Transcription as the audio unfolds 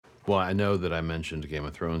Well, I know that I mentioned Game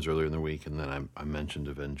of Thrones earlier in the week, and then I mentioned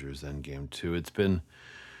Avengers Endgame too. It's been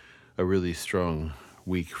a really strong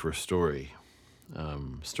week for story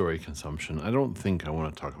consumption. I don't think I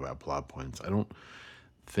want to talk about plot points. I don't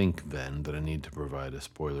think then that I need to provide a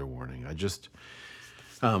spoiler warning. I just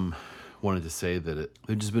wanted to say that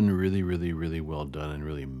they've just been really, really, really well done and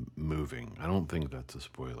really moving. I don't think that's a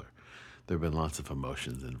spoiler. There have been lots of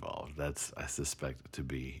emotions involved. That's, I suspect, to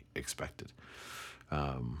be expected.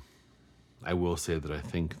 I will say that I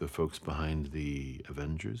think the folks behind the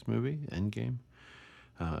Avengers movie, Endgame,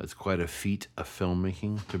 it's quite a feat of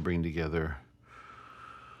filmmaking to bring together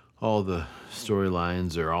all the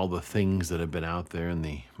storylines or all the things that have been out there in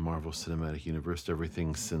the Marvel Cinematic Universe,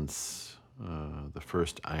 everything since the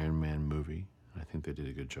first Iron Man movie. I think they did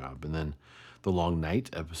a good job. And then The Long Night,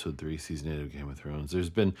 episode 3, season 8 of Game of Thrones. It's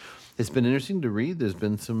been interesting to read. There's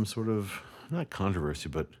been some sort of, not controversy,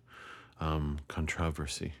 but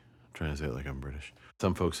controversy. I'm trying to say it like I'm British.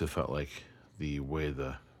 Some folks have felt like the way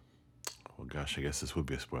well, gosh, I guess this would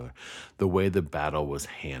be a spoiler. The way the battle was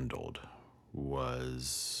handled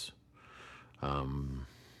was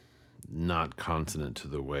not consonant to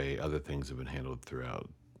the way other things have been handled throughout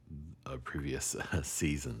previous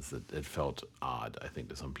seasons. That it felt odd, I think,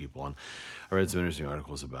 to some people. And I read some interesting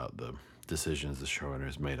articles about the decisions the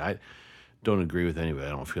showrunners made. I don't agree with any of it. I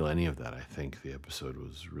don't feel any of that. I think the episode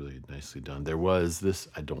was really nicely done. There was this,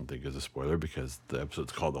 I don't think is a spoiler because the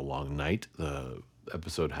episode's called The Long Night. The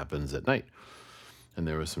episode happens at night. And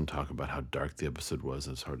there was some talk about how dark the episode was.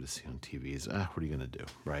 It's hard to see on TVs. What are you going to do,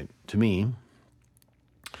 right? To me,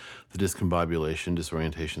 the discombobulation,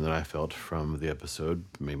 disorientation that I felt from the episode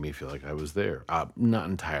made me feel like I was there. Not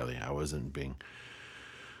entirely. I wasn't being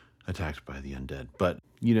attacked by the undead. But,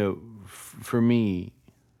 for me,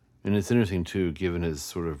 and it's interesting too, given as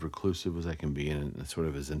sort of reclusive as I can be and sort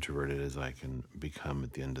of as introverted as I can become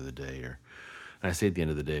at the end of the day. And I say at the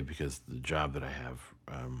end of the day because the job that I have,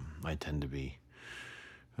 I tend to be,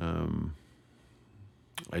 I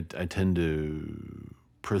tend to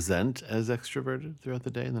present as extroverted throughout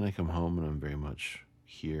the day, and then I come home and I'm very much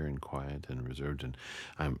here and quiet and reserved, and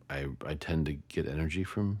I tend to get energy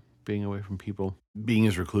from being away from people. Being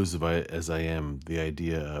as reclusive as I am, the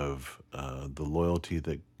idea of the loyalty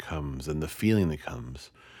that comes and the feeling that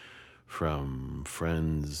comes from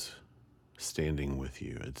friends standing with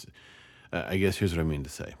you. It's, I guess here's what I mean to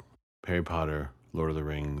say. Harry Potter, Lord of the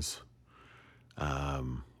Rings,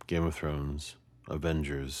 Game of Thrones,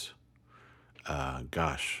 Avengers,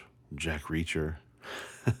 Jack Reacher,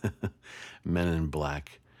 Men in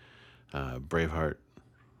Black, Braveheart,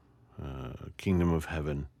 Kingdom of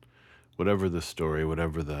Heaven, whatever the story,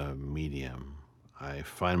 whatever the medium, I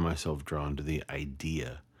find myself drawn to the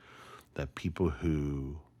idea that people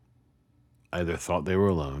who either thought they were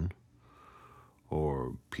alone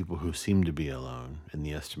or people who seemed to be alone in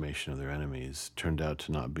the estimation of their enemies turned out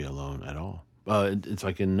to not be alone at all. It's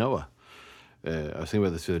like in Noah. I was thinking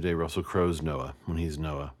about this the other day, Russell Crowe's Noah, when he's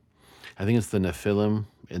Noah. I think it's the Nephilim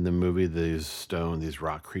in the movie, these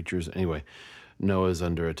rock creatures. Anyway, Noah's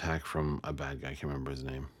under attack from a bad guy. I can't remember his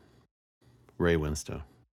name. Ray Winstone.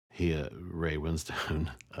 Ray Winstone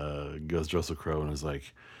goes to Russell Crowe and is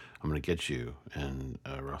like, I'm going to get you. And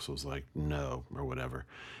Russell's like, no, or whatever.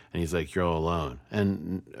 And he's like, you're all alone.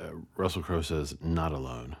 And Russell Crowe says, not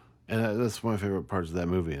alone. And that's one of my favorite parts of that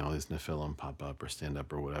movie. And all these Nephilim pop up or stand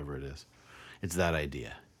up or whatever it is. It's that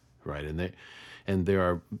idea, right? And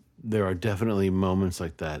there are definitely moments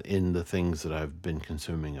like that in the things that I've been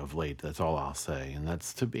consuming of late. That's all I'll say. And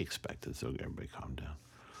that's to be expected. So everybody calm down.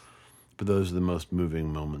 But those are the most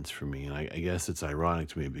moving moments for me. And I guess it's ironic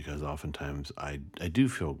to me because oftentimes I do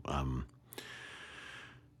feel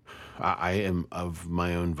I am of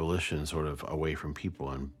my own volition sort of away from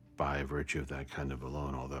people and by virtue of that kind of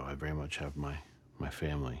alone, although I very much have my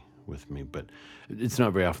family with me. But it's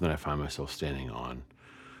not very often that I find myself standing on,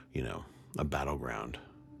 a battleground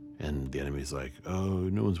and the enemy's like, oh,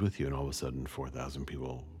 no one's with you. And all of a sudden 4,000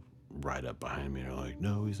 people ride up behind me and are like,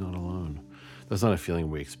 no, he's not alone. That's not a feeling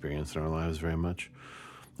we experience in our lives very much,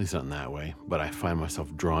 at least not in that way. But I find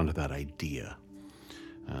myself drawn to that idea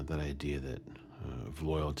that of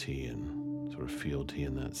loyalty and sort of fealty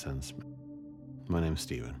in that sense. My name's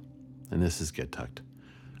Steven, and this is Get Tucked.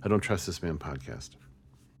 I Don't Trust This Man podcast.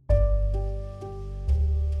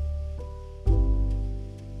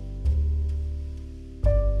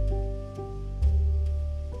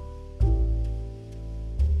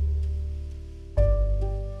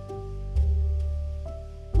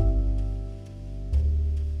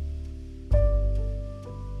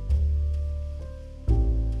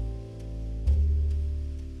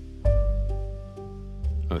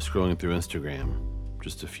 I was scrolling through Instagram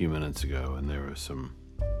just a few minutes ago, and there were some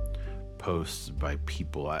posts by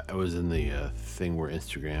people. I was in the thing where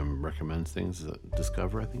Instagram recommends things,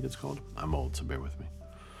 Discover, I think it's called. I'm old, so bear with me.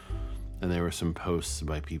 And there were some posts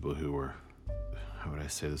by people who were, how would I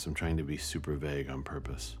say this? I'm trying to be super vague on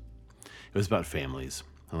purpose. It was about families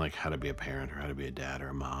and like how to be a parent or how to be a dad or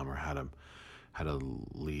a mom or how to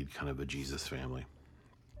lead kind of a Jesus family.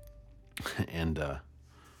 And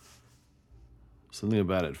something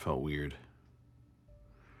about it felt weird.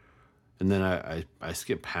 And then I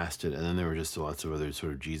skipped past it, and then there were just lots of other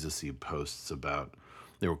sort of Jesus-y posts about,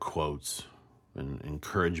 there were quotes and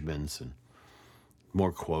encouragements and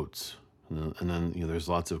more quotes. And then there's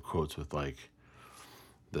lots of quotes with like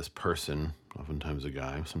this person, oftentimes a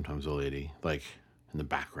guy, sometimes a lady, like in the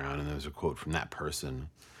background, and there's a quote from that person.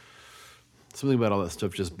 Something about all that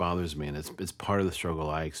stuff just bothers me, and it's part of the struggle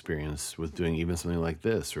I experience with doing even something like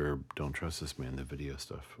this, or Don't Trust This Man, the video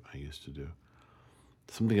stuff I used to do.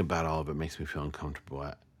 Something about all of it makes me feel uncomfortable.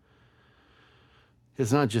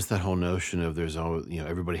 It's not just that whole notion of there's always,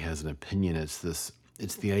 everybody has an opinion. It's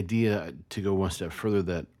the idea, to go one step further,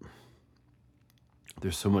 that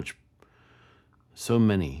there's so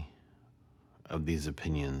many of these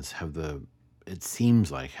opinions it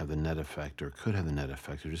seems like have the net effect, or could have the net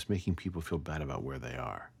effect, of just making people feel bad about where they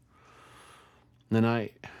are. And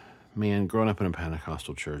then growing up in a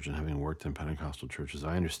Pentecostal church and having worked in Pentecostal churches,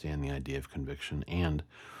 I understand the idea of conviction, and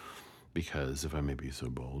because, if I may be so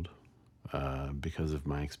bold, because of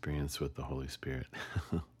my experience with the Holy Spirit,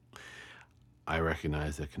 I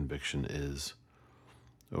recognize that conviction is,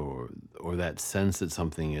 or that sense that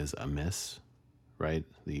something is amiss, right?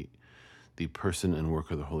 The person and work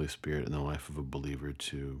of the Holy Spirit in the life of a believer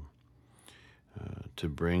to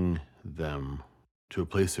bring them to a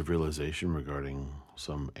place of realization regarding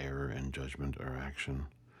some error in judgment or action,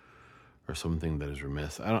 or something that is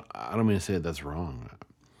remiss. I don't mean to say that that's wrong.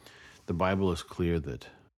 The Bible is clear that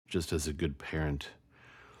just as a good parent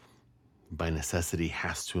by necessity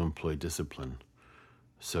has to employ discipline,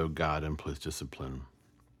 so God employs discipline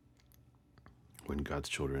when God's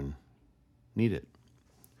children need it.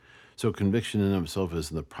 So conviction in itself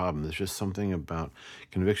isn't the problem. There's just something about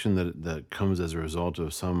conviction that comes as a result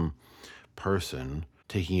of some person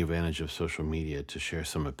taking advantage of social media to share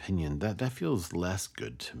some opinion. That feels less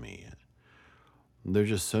good to me. There's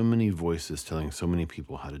just so many voices telling so many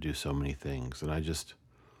people how to do so many things, and I just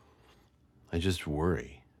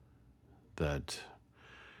worry that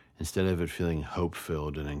instead of it feeling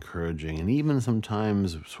hope-filled and encouraging, and even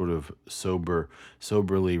sometimes sort of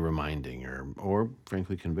soberly reminding, or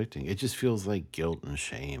frankly convicting, it just feels like guilt and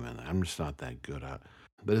shame, and I'm just not that good at.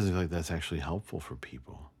 That doesn't feel like that's actually helpful for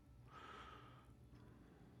people.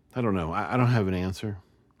 I don't know. I don't have an answer.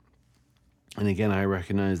 And again, I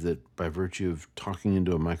recognize that by virtue of talking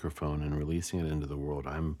into a microphone and releasing it into the world,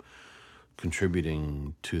 I'm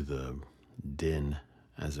contributing to the din,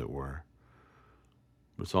 as it were.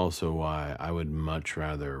 But it's also why I would much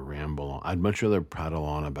rather ramble on. I'd much rather prattle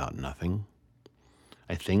on about nothing,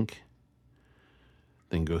 I think,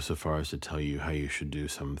 than go so far as to tell you how you should do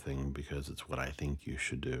something because it's what I think you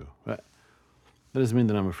should do. But that doesn't mean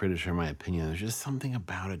that I'm afraid to share my opinion. There's just something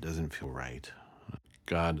about it doesn't feel right.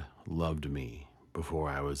 God loved me before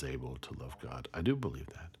I was able to love God. I do believe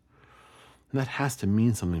that. And that has to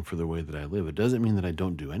mean something for the way that I live. It doesn't mean that I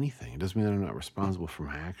don't do anything. It doesn't mean that I'm not responsible for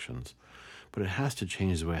my actions. But it has to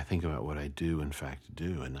change the way I think about what I do, in fact,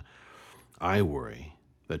 do. And I worry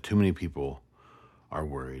that too many people are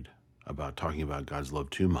worried about talking about God's love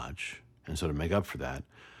too much. And so to make up for that,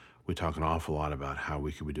 we talk an awful lot about how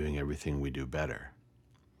we could be doing everything we do better.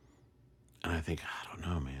 And I think, I don't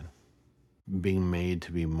know, man. Being made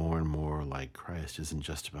to be more and more like Christ isn't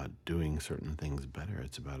just about doing certain things better.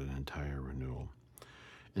 It's about an entire renewal,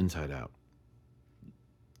 inside out.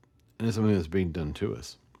 And it's something that's being done to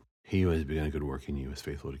us. He who has begun a good work in you is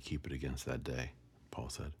faithful to keep it against that day, Paul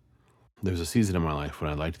said. There was a season in my life when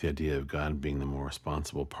I liked the idea of God being the more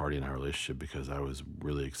responsible party in our relationship because I was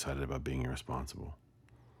really excited about being irresponsible.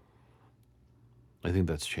 I think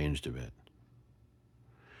that's changed a bit.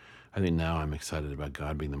 I think now I'm excited about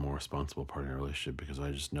God being the more responsible party in our relationship because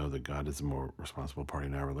I just know that God is the more responsible party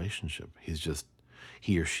in our relationship.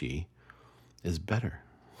 He or she is better.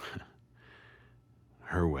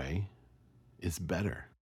 Her way is better.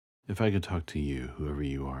 If I could talk to you, whoever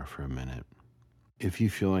you are, for a minute, if you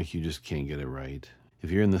feel like you just can't get it right,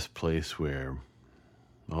 if you're in this place where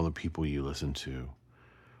all the people you listen to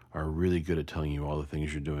are really good at telling you all the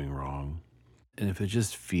things you're doing wrong, and if it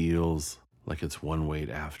just feels like it's one weight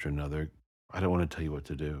after another, I don't want to tell you what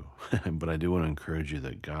to do, but I do want to encourage you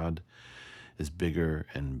that God is bigger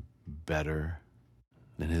and better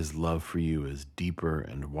And his love for you is deeper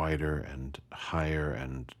and wider and higher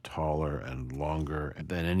and taller and longer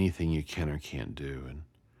than anything you can or can't do. And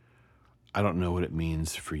I don't know what it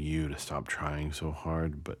means for you to stop trying so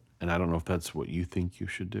hard, and I don't know if that's what you think you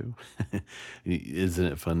should do. Isn't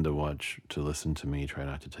it fun to watch, to listen to me try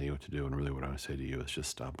not to tell you what to do? And really, what I would say to you is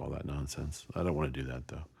just stop all that nonsense. I don't want to do that,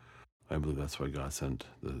 though. I believe that's why God sent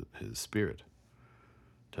his spirit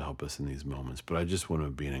to help us in these moments. But I just want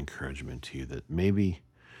to be an encouragement to you that maybe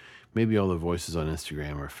all the voices on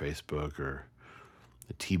Instagram or Facebook or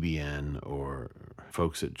the TBN or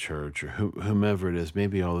folks at church or whomever it is,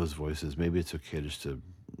 maybe all those voices, maybe it's okay just to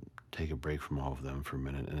take a break from all of them for a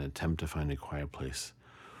minute and attempt to find a quiet place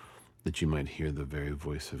that you might hear the very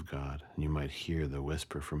voice of God. And you might hear the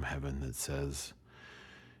whisper from heaven that says,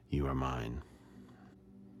 "You are mine.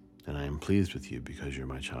 And I am pleased with you because you're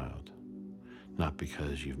my child. Not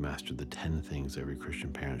because you've mastered the 10 things every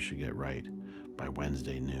Christian parent should get right by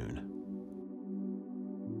Wednesday noon."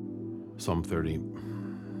 Psalm 30.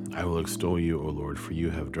 I will extol you, O Lord, for you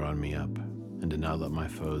have drawn me up, and did not let my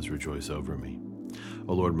foes rejoice over me.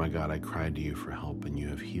 O Lord my God, I cried to you for help, and you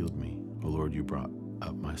have healed me. O Lord, you brought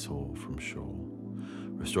up my soul from Sheol,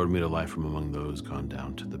 restored me to life from among those gone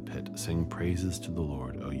down to the pit. Sing praises to the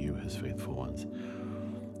Lord, O you his faithful ones,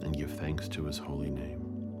 and give thanks to his holy name.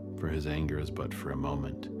 For his anger is but for a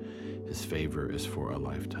moment, his favor is for a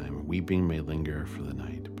lifetime. Weeping may linger for the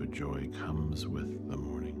night, but joy comes with the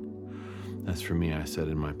morning. As for me, I said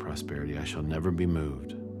in my prosperity, I shall never be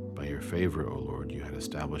moved. By your favor, O Lord, you had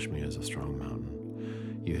established me as a strong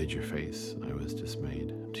mountain. You hid your face, I was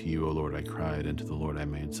dismayed. To you, O Lord, I cried, and to the Lord I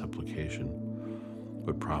made supplication.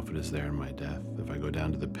 What profit is there in my death? If I go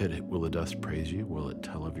down to the pit, will the dust praise you? Will it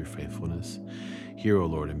tell of your faithfulness? Hear, O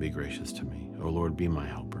Lord, and be gracious to me. O Lord, be my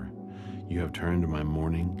helper. You have turned my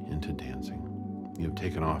mourning into dancing. You have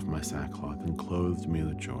taken off my sackcloth and clothed me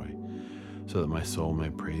with joy, so that my soul may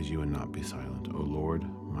praise you and not be silent. O Lord,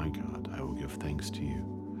 my God, I will give thanks to you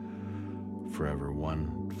forever.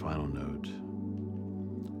 One final note.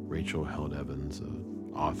 Rachel Held Evans,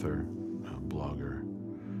 an author, a blogger,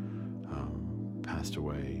 passed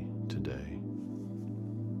away today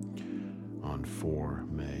on 4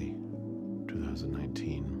 May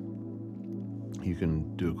 2019. You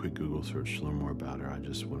can do a quick Google search to learn more about her. I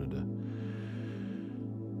just wanted to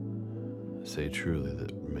say truly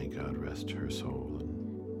that may God rest her soul,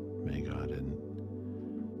 and may God in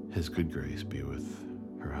his good grace be with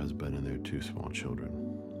her husband and their 2 small children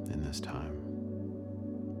in this time.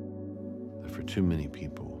 That for too many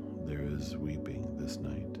people there is weeping this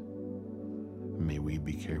night. May we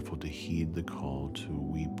be careful to heed the call to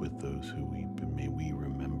weep with those who weep, and may we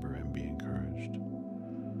remember and be encouraged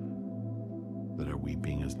that our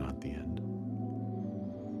weeping is not the end.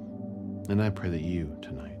 And I pray that you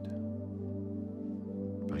tonight,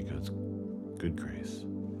 by God's good grace,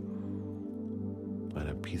 might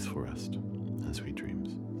have peaceful rest and sweet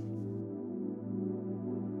dreams.